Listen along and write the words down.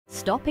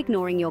Stop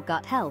ignoring your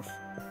gut health.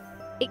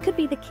 It could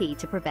be the key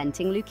to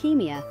preventing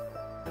leukemia.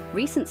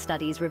 Recent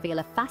studies reveal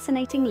a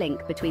fascinating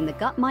link between the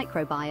gut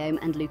microbiome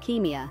and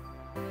leukemia.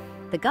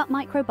 The gut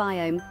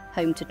microbiome,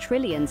 home to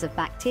trillions of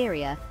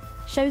bacteria,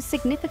 shows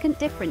significant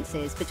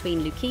differences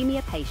between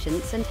leukemia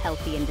patients and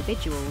healthy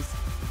individuals.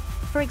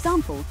 For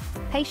example,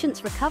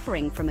 patients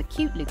recovering from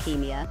acute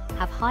leukemia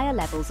have higher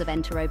levels of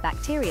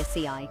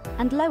Enterobacteriaceae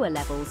and lower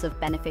levels of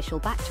beneficial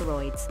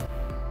bacteroids.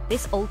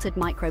 This altered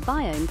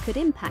microbiome could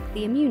impact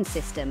the immune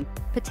system,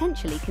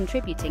 potentially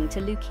contributing to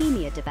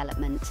leukemia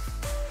development.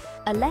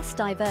 A less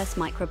diverse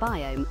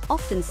microbiome,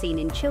 often seen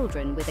in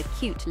children with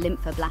acute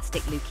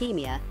lymphoblastic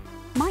leukemia,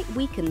 might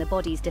weaken the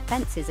body's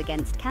defenses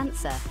against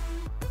cancer.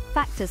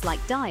 Factors like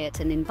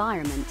diet and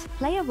environment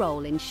play a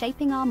role in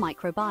shaping our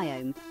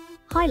microbiome,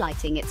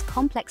 highlighting its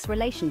complex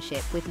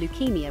relationship with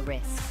leukemia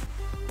risk.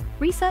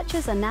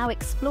 Researchers are now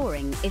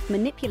exploring if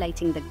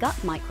manipulating the gut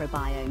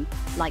microbiome,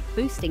 like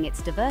boosting its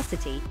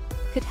diversity,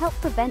 could help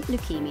prevent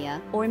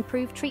leukemia or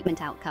improve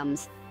treatment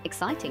outcomes.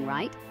 Exciting,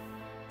 right?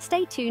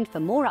 Stay tuned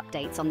for more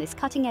updates on this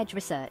cutting-edge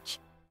research.